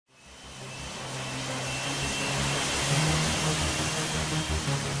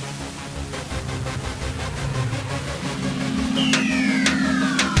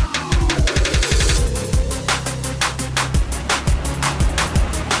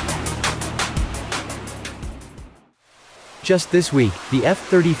Just this week, the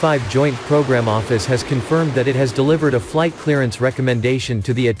F-35 Joint Program Office has confirmed that it has delivered a flight clearance recommendation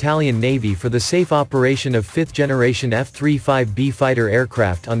to the Italian Navy for the safe operation of fifth-generation F-35B fighter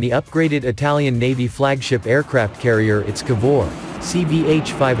aircraft on the upgraded Italian Navy flagship aircraft carrier ITS Cavour, CVH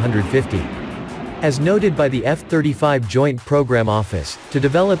 550. As noted by the F-35 Joint Program Office, to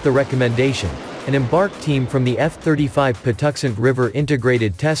develop the recommendation, an embarked team from the F-35 Patuxent River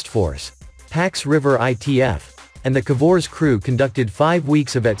Integrated Test Force, Pax River ITF, and the Cavour's crew conducted 5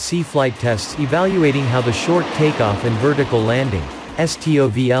 weeks of at-sea flight tests evaluating how the short takeoff and vertical landing,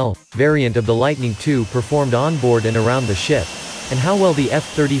 STOVL, variant of the Lightning II performed on board and around the ship, and how well the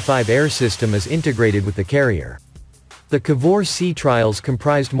F-35 air system is integrated with the carrier. The Cavour Sea Trials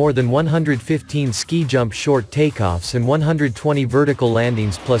comprised more than 115 ski-jump short takeoffs and 120 vertical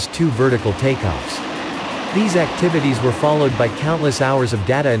landings plus 2 vertical takeoffs. These activities were followed by countless hours of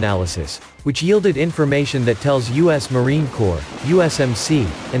data analysis, which yielded information that tells U.S. Marine Corps, USMC,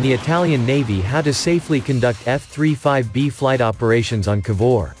 and the Italian Navy how to safely conduct F-35B flight operations on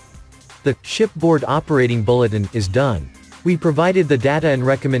Cavour. The Shipboard Operating Bulletin is done. We provided the data and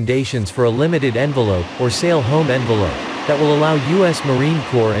recommendations for a limited envelope, or sail-home envelope, that will allow U.S. Marine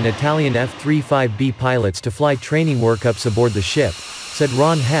Corps and Italian F-35B pilots to fly training workups aboard the ship, said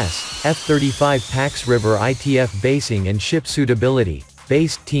Ron Hess, F-35 Pax River ITF Basing and Ship Suitability,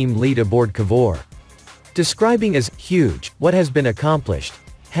 based team lead aboard Cavour. Describing as huge what has been accomplished,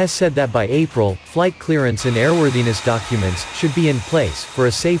 Hess said that by April, flight clearance and airworthiness documents should be in place for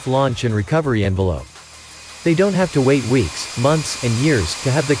a safe launch and recovery envelope. They don't have to wait weeks, months, and years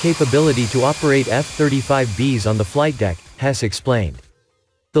to have the capability to operate F-35Bs on the flight deck, Hess explained.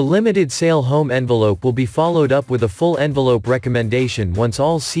 The limited sail-home envelope will be followed up with a full envelope recommendation once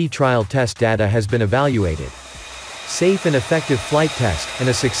all sea trial test data has been evaluated. Safe and effective flight test, and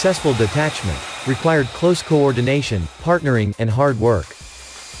a successful detachment, required close coordination, partnering, and hard work.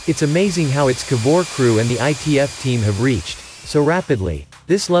 It's amazing how its Cavour crew and the ITF team have reached, so rapidly,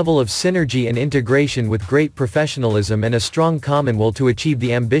 this level of synergy and integration with great professionalism and a strong common will to achieve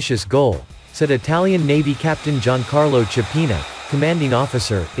the ambitious goal, said Italian Navy Captain Giancarlo Ciappina, commanding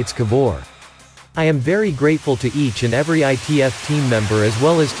officer, ITS Cavour. I am very grateful to each and every ITF team member as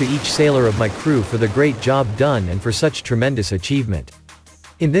well as to each sailor of my crew for the great job done and for such tremendous achievement.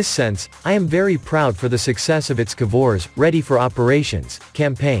 In this sense, I am very proud for the success of ITS Cavour's Ready for Operations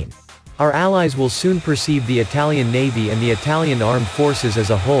campaign. Our allies will soon perceive the Italian Navy and the Italian Armed Forces as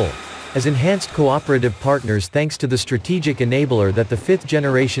a whole, as enhanced cooperative partners thanks to the strategic enabler that the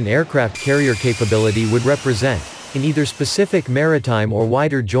fifth-generation aircraft carrier capability would represent, in either specific maritime or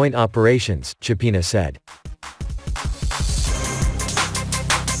wider joint operations, Ciappina said.